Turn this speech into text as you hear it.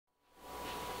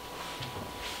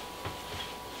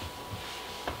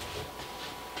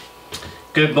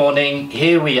Good morning,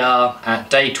 here we are at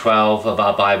day 12 of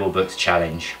our Bible Books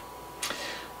Challenge.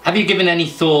 Have you given any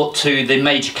thought to the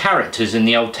major characters in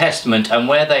the Old Testament and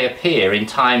where they appear in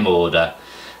time order,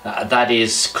 that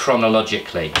is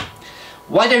chronologically?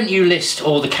 Why don't you list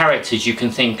all the characters you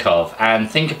can think of and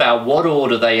think about what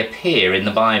order they appear in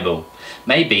the Bible?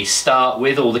 Maybe start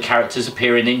with all the characters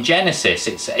appearing in Genesis.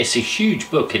 It's a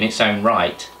huge book in its own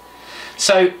right.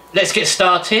 So let's get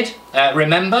started.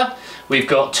 Remember, we've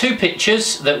got two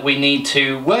pictures that we need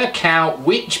to work out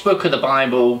which book of the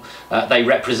Bible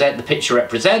the picture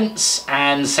represents,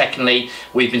 and secondly,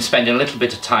 we've been spending a little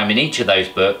bit of time in each of those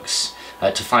books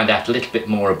to find out a little bit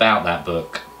more about that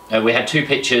book. We had two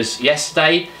pictures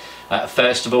yesterday.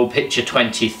 First of all, picture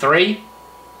 23.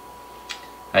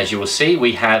 As you will see,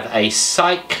 we have a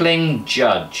cycling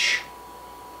judge.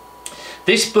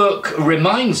 This book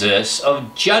reminds us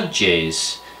of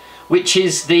Judges, which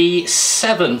is the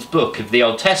 7th book of the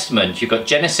Old Testament. You've got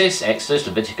Genesis, Exodus,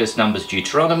 Leviticus, Numbers,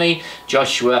 Deuteronomy,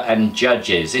 Joshua and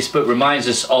Judges. This book reminds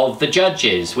us of the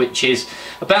Judges, which is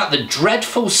about the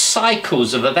dreadful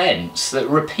cycles of events that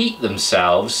repeat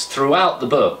themselves throughout the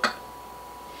book.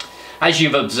 As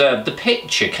you've observed the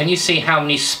picture, can you see how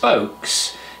many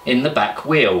spokes in the back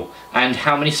wheel and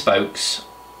how many spokes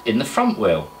in the front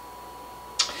wheel?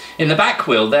 In the back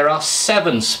wheel there are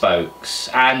 7 spokes,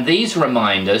 and these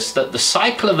remind us that the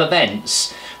cycle of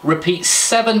events repeats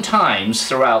 7 times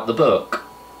throughout the book.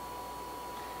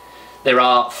 There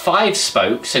are 5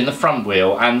 spokes in the front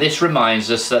wheel, and this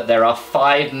reminds us that there are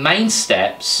 5 main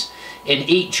steps in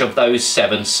each of those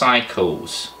 7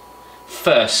 cycles.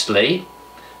 Firstly,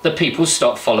 the people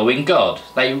stop following God.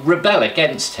 They rebel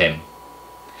against him.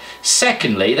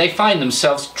 Secondly, they find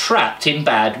themselves trapped in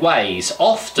bad ways,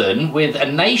 often with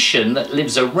a nation that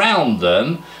lives around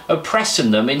them,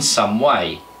 oppressing them in some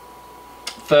way.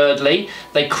 Thirdly,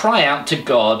 they cry out to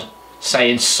God,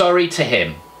 saying sorry to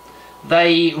him.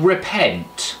 They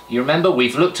repent. You remember,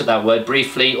 we've looked at that word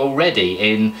briefly already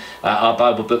in our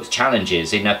Bible Books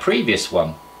Challenges in a previous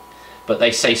one. But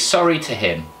they say sorry to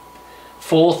him.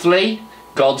 Fourthly,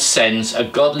 God sends a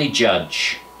godly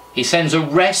judge. He sends a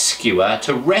rescuer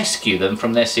to rescue them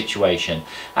from their situation.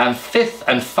 And fifth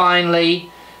and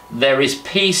finally, there is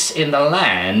peace in the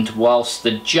land whilst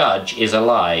the judge is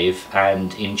alive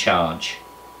and in charge.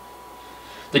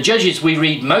 The judges we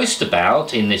read most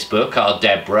about in this book are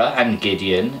Deborah and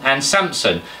Gideon and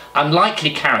Samson,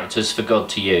 unlikely characters for God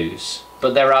to use.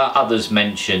 But there are others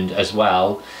mentioned as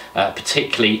well,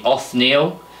 particularly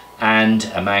Othniel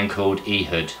and a man called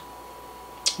Ehud.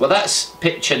 Well, that's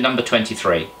picture number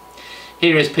 23.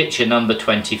 Here is picture number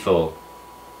 24.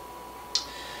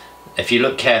 If you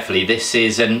look carefully, this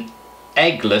is an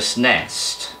eggless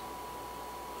nest.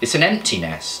 It's an empty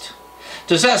nest.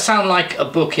 Does that sound like a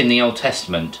book in the Old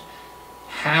Testament?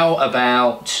 How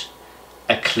about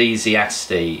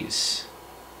Ecclesiastes?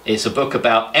 It's a book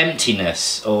about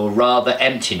emptiness, or rather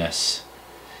emptiness.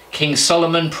 King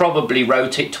Solomon probably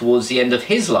wrote it towards the end of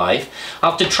his life,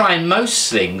 after trying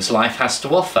most things life has to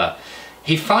offer.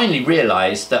 He finally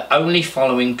realised that only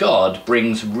following God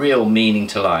brings real meaning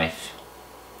to life.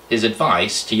 His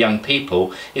advice to young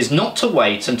people is not to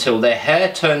wait until their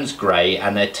hair turns grey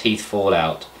and their teeth fall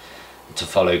out to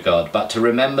follow God, but to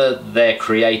remember their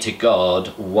Creator God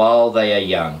while they are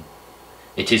young.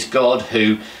 It is God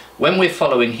who, when we're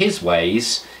following his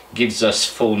ways, gives us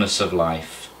fullness of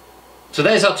life. So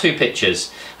there's our 2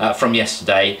 pictures from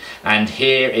yesterday, and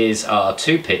here is our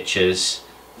 2 pictures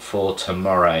for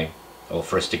tomorrow, or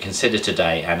for us to consider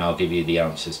today, and I'll give you the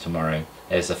answers tomorrow.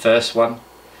 There's the first one.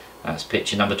 That's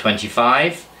picture number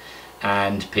 25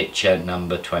 and picture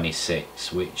number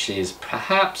 26, which is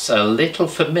perhaps a little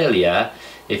familiar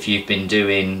if you've been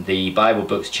doing the Bible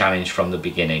Books Challenge from the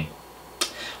beginning.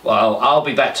 Well, I'll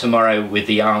be back tomorrow with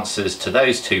the answers to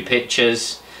those 2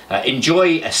 pictures.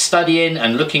 Enjoy studying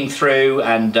and looking through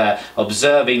and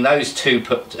observing those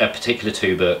particular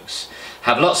 2 books.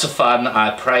 Have lots of fun.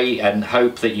 I pray and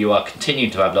hope that you are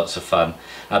continuing to have lots of fun,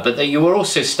 but that you are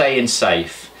also staying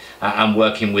safe and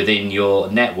working within your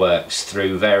networks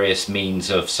through various means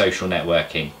of social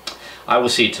networking. I will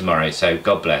see you tomorrow, so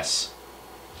God bless.